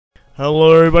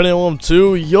Hello everybody and welcome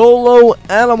to YOLO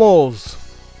Animals.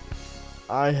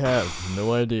 I have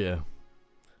no idea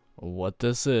what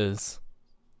this is,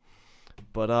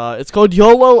 but it's called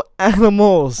YOLO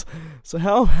Animals. So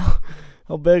how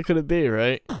bad could it be,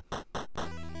 right?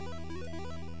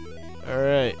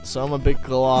 Alright, so I'm a big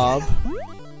glob.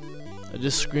 I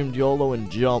just screamed YOLO and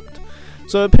jumped.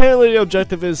 So apparently the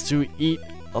objective is to eat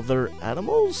other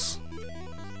animals?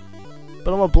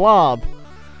 But I'm a blob.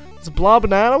 Is a blob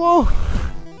an animal?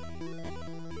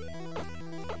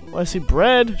 Well, I see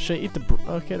bread. Should I eat the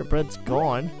okay, the bread's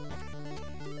gone.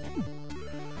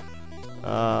 Wait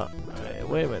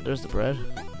a minute, there's the bread.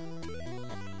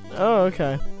 Oh,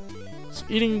 okay. So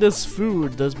eating this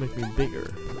food does make me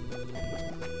bigger.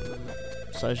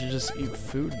 So I should just eat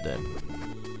food then.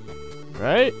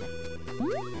 Right?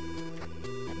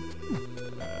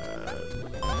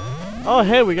 Oh,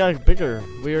 hey, we got bigger.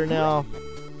 We are now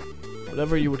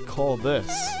whatever you would call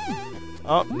this.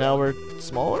 Oh, now we're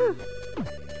smaller?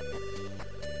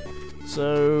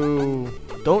 So,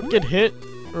 don't get hit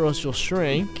or else you'll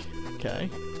shrink. Okay.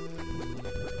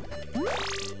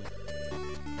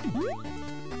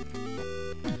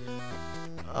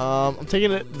 I'm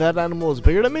taking it that animal is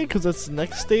bigger than me because that's the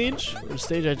next stage, or the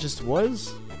stage I just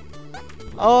was.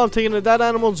 Oh, I'm taking it that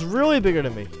animal is really bigger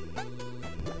than me.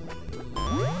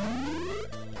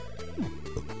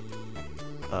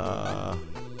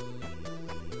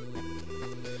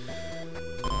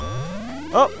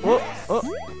 Oh,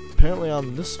 apparently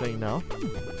I'm this thing now.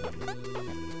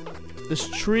 This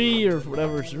tree or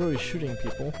whatever is really shooting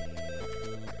people.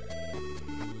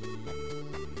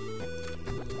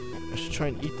 I should try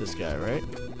and eat this guy, right?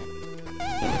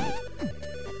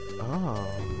 Oh,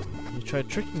 you tried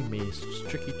tricking me. It's just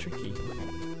tricky.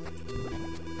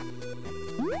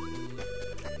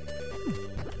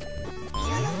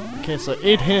 Okay, so I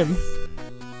ate him.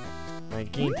 I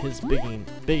gained his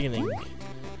beginning.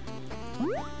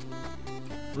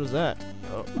 What is that?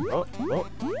 Oh.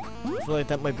 I feel like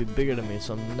that might be bigger than me,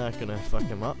 so I'm not gonna fuck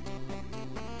him up.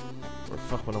 Or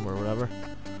fuck with him or whatever.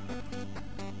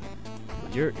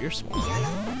 You're small.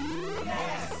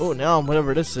 Oh, now I'm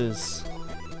whatever this is.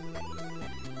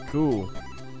 Cool.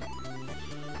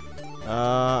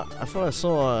 I thought I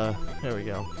saw there we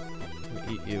go. I'm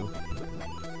gonna eat you.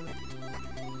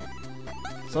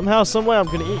 Somehow, someway I'm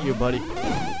gonna eat you, buddy.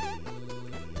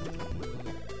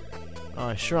 Oh,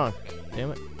 I shrunk.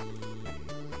 Damn it.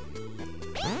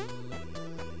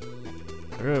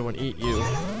 I really want to eat you.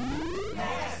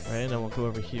 Alright, then we'll go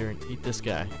over here and eat this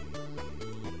guy.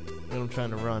 Look at him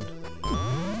trying to run.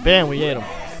 Bam, we ate him.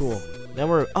 Cool. Then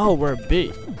we're a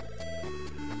bee.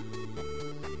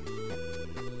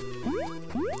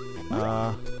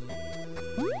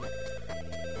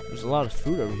 There's a lot of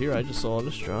food over here. I just saw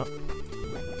this drop.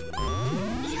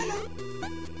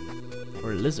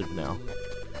 We're a lizard now.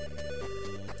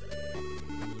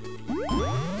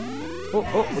 Oh,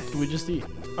 what did we just eat?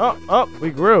 Oh,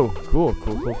 we grew. Cool.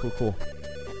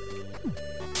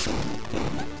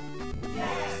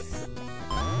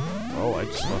 Oh, I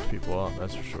just fucked people up,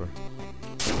 that's for sure.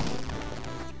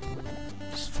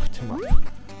 Just fucked him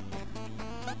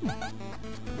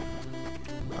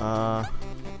up.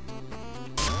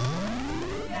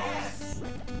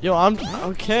 Yo, I'm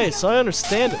okay, so I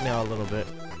understand it now a little bit.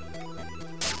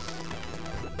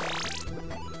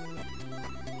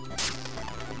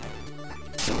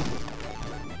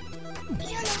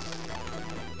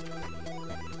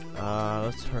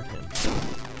 Let's hurt him.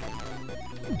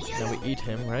 Then we eat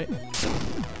him, right?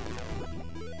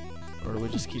 Or do we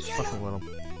just keep fucking with him?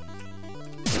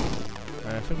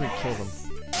 Alright, I think we killed him.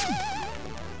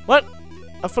 What?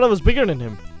 I thought I was bigger than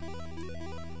him.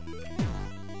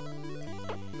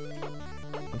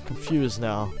 I'm confused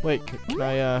now. Wait, can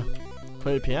I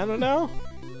play the piano now?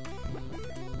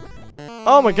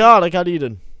 Oh my god, I got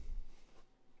eaten.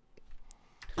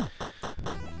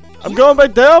 I'm going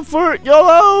back down for it,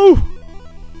 YOLO!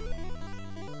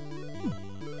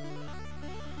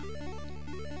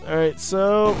 Alright,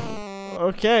 so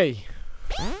okay.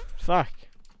 Fuck.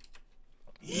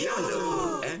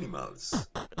 YOLO Animals.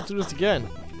 Let's do this again.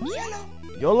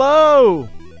 YOLO!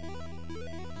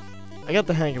 I got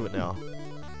the hang of it now.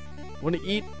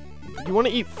 You wanna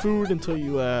eat food until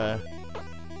you are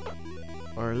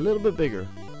a little bit bigger.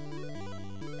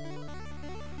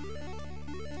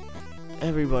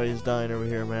 Everybody's dying over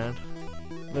here, man.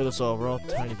 Look at us all, we're all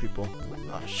tiny people.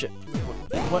 Ah, shit.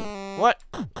 What?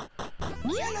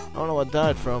 I don't know what I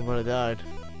died from, but I died.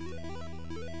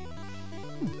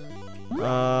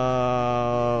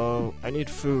 I need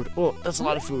food. Oh, that's a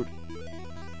lot of food.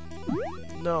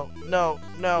 No.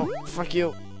 Fuck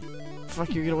you.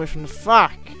 Fuck you, get away from the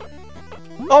fuck.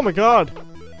 Oh my god!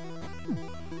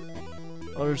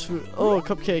 Oh, there's food. Oh, a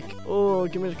cupcake. Oh,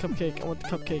 give me the cupcake. I want the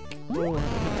cupcake. Oh,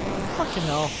 fucking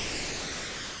hell.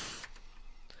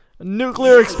 A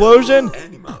nuclear explosion?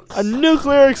 A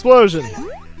nuclear explosion!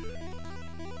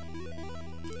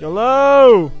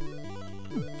 YOLO!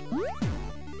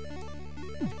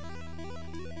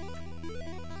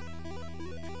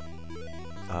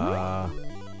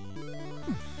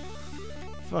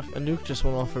 Fuck, a nuke just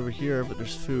went off over here, but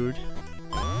there's food.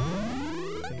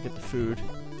 I'm gonna get the food.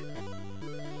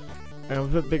 And I'm a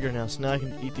bit bigger now, so now I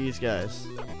can eat these guys.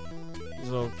 These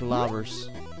little globbers.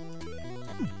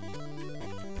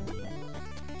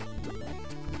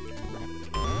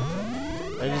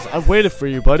 I waited for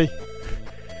you, buddy.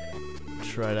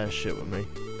 Try that shit with me.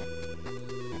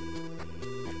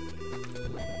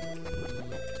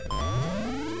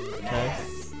 Okay.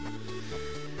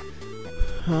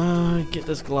 Get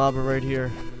this globber right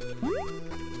here.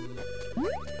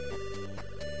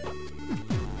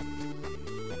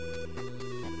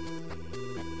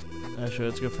 Actually,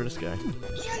 let's go for this guy.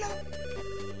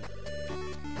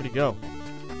 Where'd he go?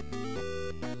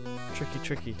 Tricky,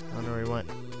 tricky. I don't know where he went.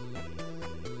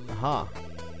 Aha.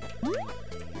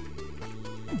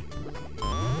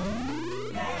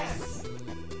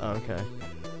 Oh, okay.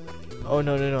 Oh,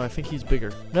 no, no, no. I think he's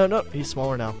bigger. No, no. He's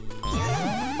smaller now.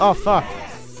 Oh, fuck.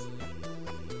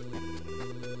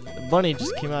 The bunny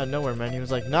just came out of nowhere, man. He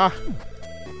was like, nah.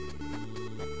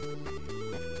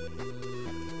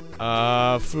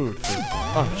 Food.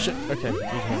 Oh, shit. Okay.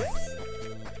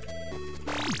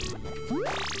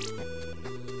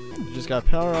 You just gotta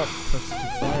power up. Press the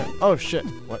fire. Oh, shit.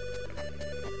 What?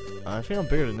 I think I'm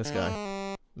bigger than this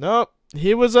guy. Nope.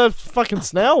 He was a fucking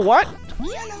snail? What?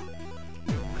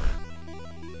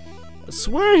 I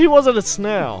swear he wasn't a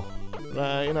snail. You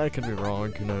know, I could be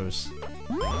wrong. Who knows?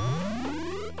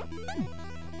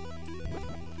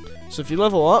 So if you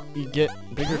level up, you get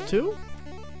bigger too?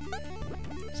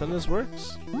 Is that how this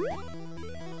works?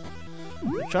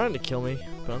 They're trying to kill me,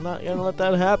 but I'm not gonna let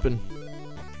that happen.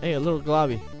 Hey, a little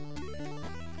globby.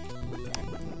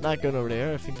 Not going over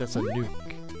there. I think that's a nuke.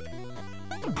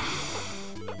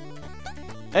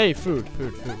 Hey, food.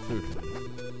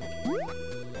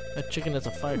 That chicken has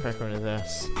a firecracker on his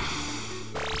ass.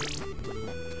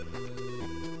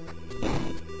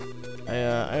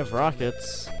 I have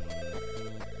rockets.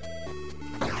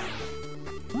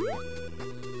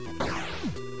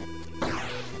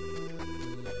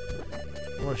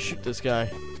 I want to shoot this guy.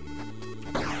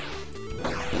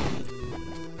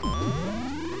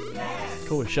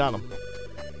 Cool, we shot him.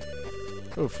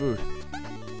 Oh, food.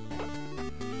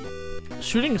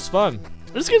 Shooting is fun.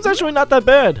 This game's actually not that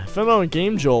bad. I found it on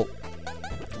Game Jolt.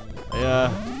 I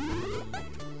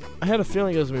had a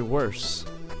feeling it was gonna be worse.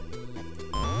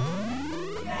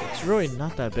 It's really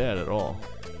not that bad at all.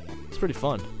 It's pretty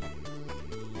fun.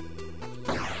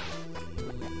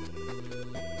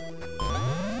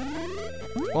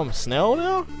 Oh, I'm a snail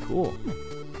now? Cool.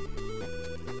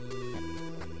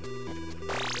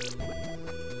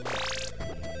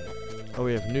 Oh,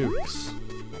 we have nukes.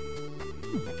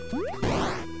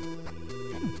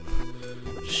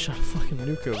 Shot a fucking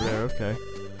nuke over there, okay.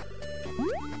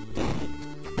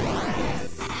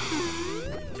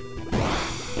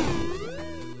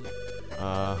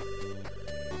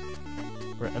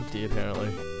 We're empty apparently.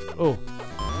 Oh.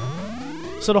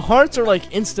 So the hearts are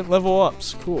like instant level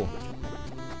ups. Cool.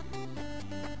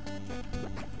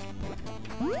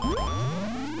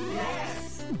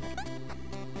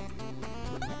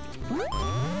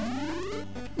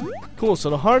 Cool,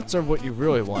 so the hearts are what you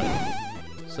really want.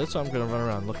 So that's what I'm gonna run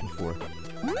around looking for.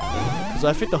 Because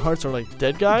I think the hearts are like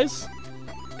dead guys.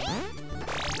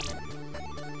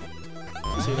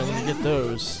 So you know, when you get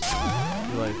those,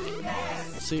 you're like,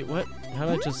 see, what? How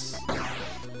did I just... I'm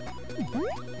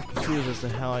confused as to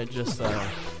how I just,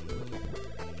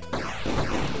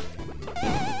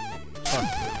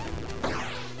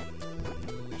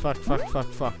 Fuck.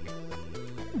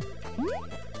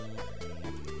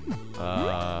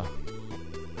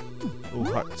 Ooh,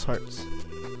 hearts.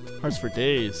 Hearts for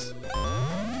days.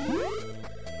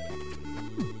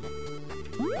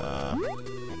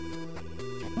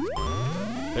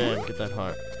 Bam, get that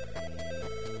heart.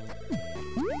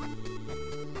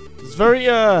 It's very,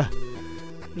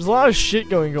 there's a lot of shit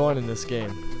going on in this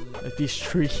game. Like these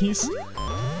trees.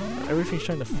 Everything's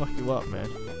trying to fuck you up, man.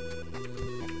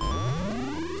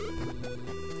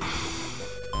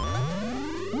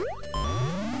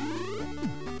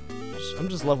 I'm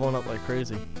just leveling up like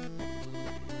crazy.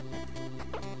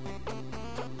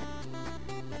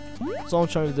 That's all I'm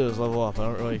trying to do is level up. I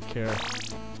don't really care.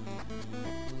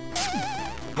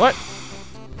 What?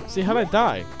 See, how'd I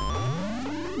die?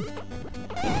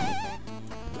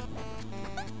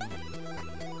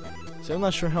 See, I'm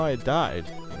not sure how I died.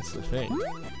 That's the thing.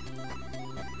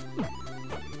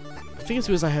 I think it's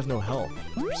because I have no health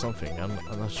or something. I'm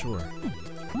not sure.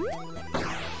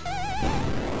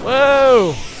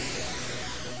 Whoa!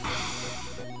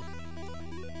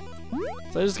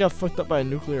 So I just got fucked up by a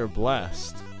nuclear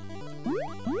blast.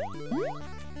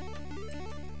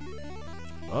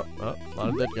 Oh, a lot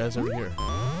of dead guys over here.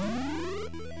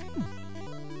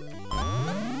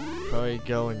 Probably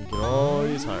go and get all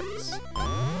these hearts.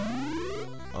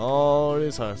 All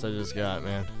these hearts I just got,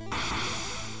 man.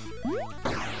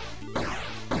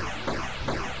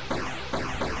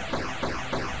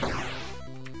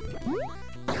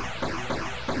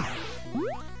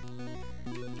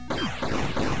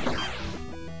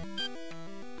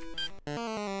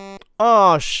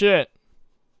 Oh shit!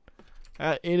 I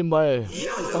got eaten by a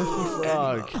funky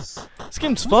frog. This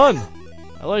game's fun.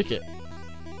 I like it.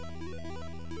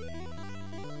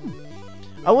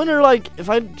 I wonder, like, if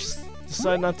I just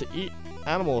decide not to eat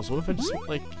animals, what if I just,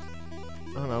 like,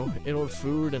 I don't know, ate all the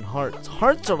food and hearts?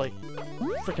 Hearts are, like,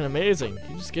 freaking amazing.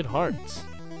 You just get hearts.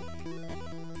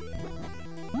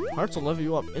 Hearts will level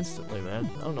you up instantly, man.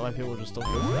 I don't know why people just don't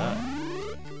go for that.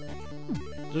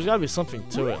 There's gotta be something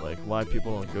to it, like why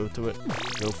people don't go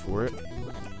for it.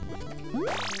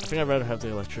 I think I'd rather have the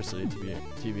electricity to be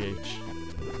TBH.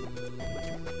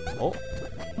 Oh,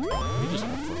 we just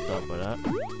got fucked up by that.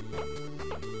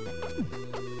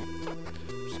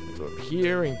 Just gonna go over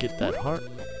here and get that heart.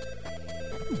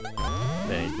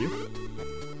 Thank you.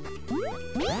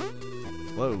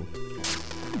 Whoa.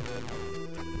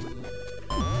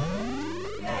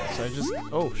 So I just,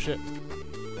 oh shit.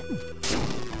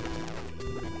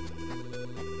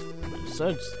 Should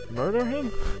I just murder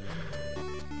him?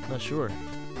 Not sure.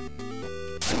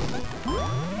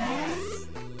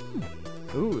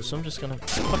 Ooh, so I'm just gonna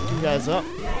fuck you guys up.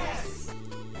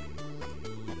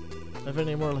 Have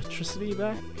any more electricity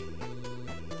back?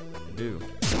 I do.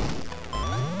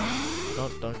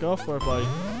 Don't go for it, buddy.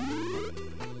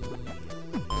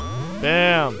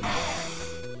 Bam!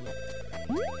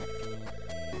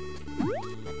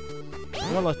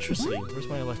 No electricity. Where's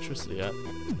my electricity at?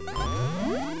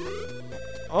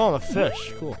 Oh, a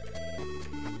fish. Cool.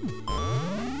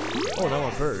 Oh, now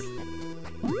a bird.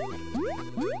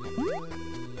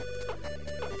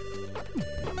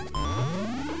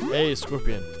 Hey,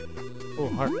 scorpion. Oh,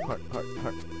 heart.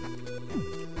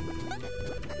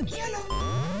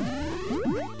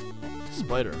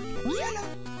 Spider.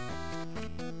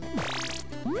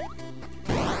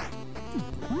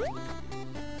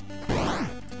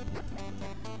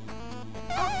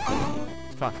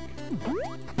 Fuck.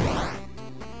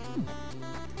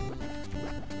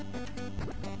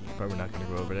 Probably not gonna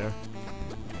go over there.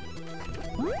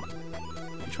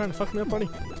 You trying to fuck me up, buddy?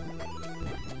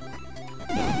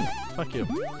 Fuck you.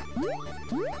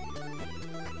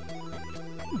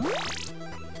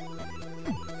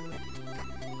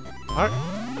 Alright.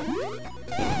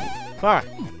 Fuck.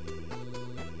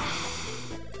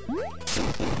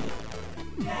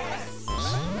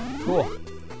 Cool.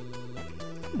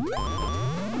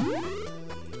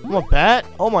 I'm a bat?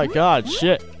 Oh my god,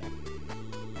 shit.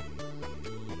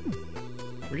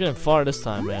 We're getting far this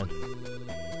time, man.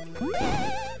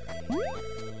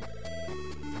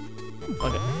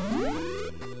 Okay.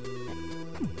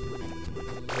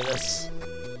 Look at this.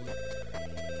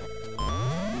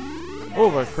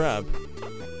 Oh, a crab.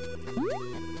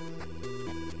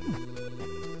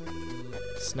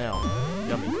 Snail.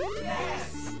 Yummy.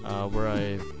 We're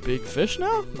a big fish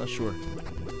now? Not sure.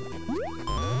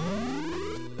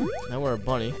 Now we're a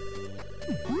bunny.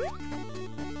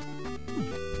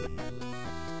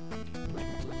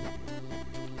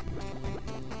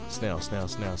 Snail.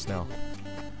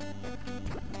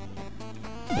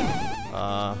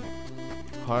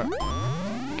 Heart.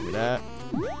 Give me that.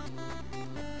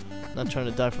 Not trying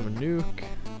to die from a nuke.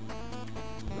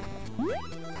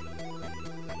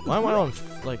 Why am I on,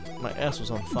 like, my ass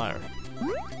was on fire?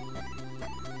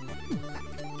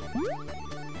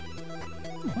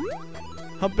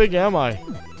 How big am I?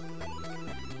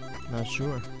 Not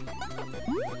sure.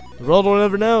 The world will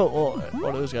never know. Well,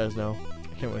 all those guys know.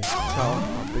 I can't wait to tell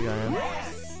how big I am.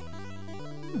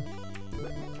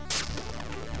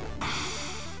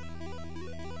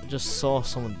 I just saw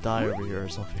someone die over here or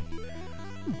something.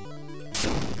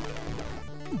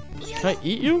 Can I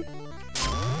eat you?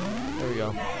 There we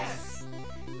go.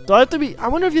 Do I have to be? I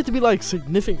wonder if you have to be like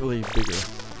significantly bigger.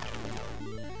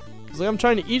 Cause like I'm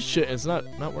trying to eat shit and it's not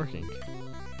working.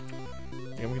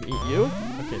 Think I'm gonna eat you?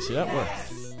 Okay, see that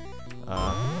worked.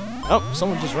 Oh,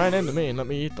 someone just ran into me and let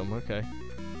me eat them. Okay.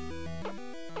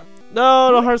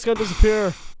 No, the heart's gonna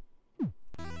disappear.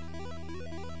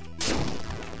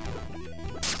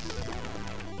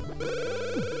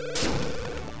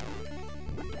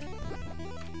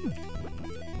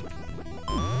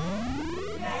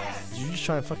 just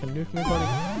trying to fucking nuke me, buddy?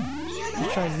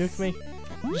 Just trying to nuke me?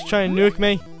 Just trying to nuke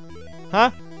me?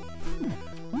 Huh?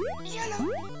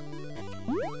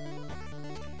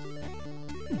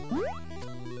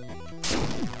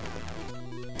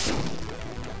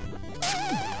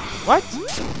 What?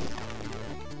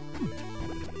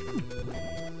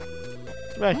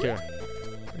 Get back here.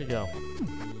 Where'd you go?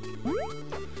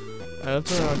 Alright,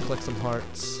 let's run around and collect some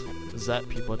hearts. Zap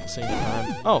people at the same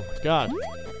time. Oh, God.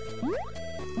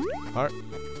 Heart.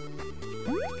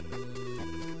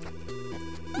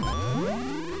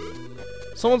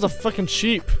 Someone's a fucking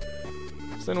sheep.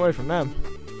 Stay away from them.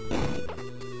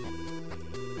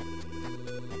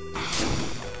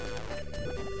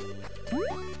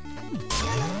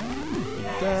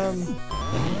 Eat them.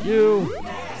 Eat you.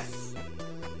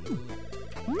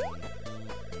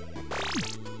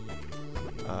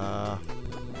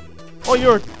 Oh,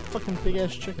 you're a fucking big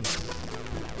ass chicken.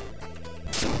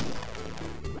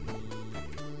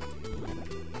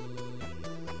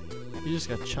 You just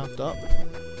got chopped up.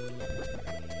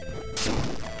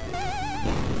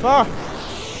 Fuck!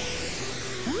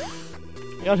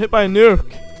 You got hit by a nuke.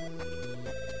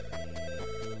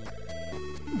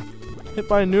 Hit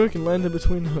by a nuke and landed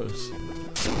between those.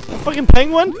 A fucking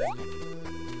penguin?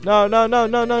 No, no, no,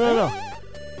 no, no, no, no.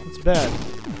 That's bad.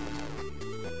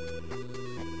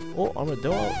 Oh,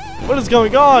 armadillo. What is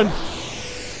going on?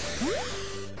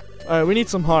 Alright, we need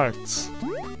some hearts.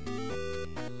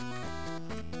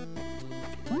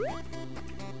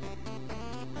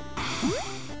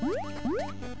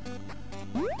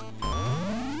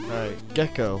 Alright,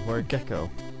 gecko. We're a gecko.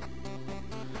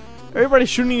 Everybody's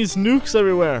shooting these nukes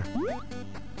everywhere.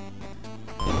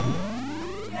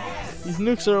 These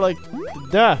nukes are like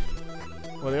death.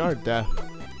 Well, they are death.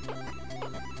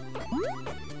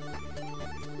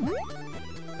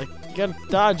 Like, you gotta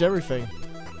dodge everything.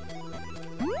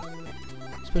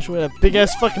 Especially with that big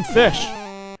ass fucking fish.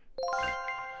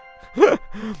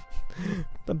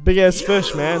 The big ass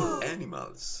fish, man.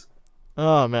 Animals.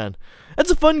 Oh, man.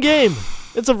 It's a fun game.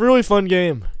 It's a really fun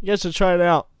game. You guys should try it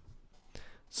out.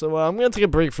 So, I'm gonna take a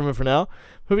break from it for now.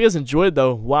 Hope you guys enjoyed,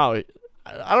 though. Wow.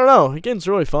 I don't know. The game's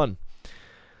really fun.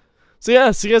 So, yeah,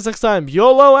 see you guys next time.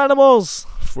 YOLO Animals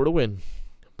for the win.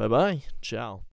 Bye-bye. Ciao.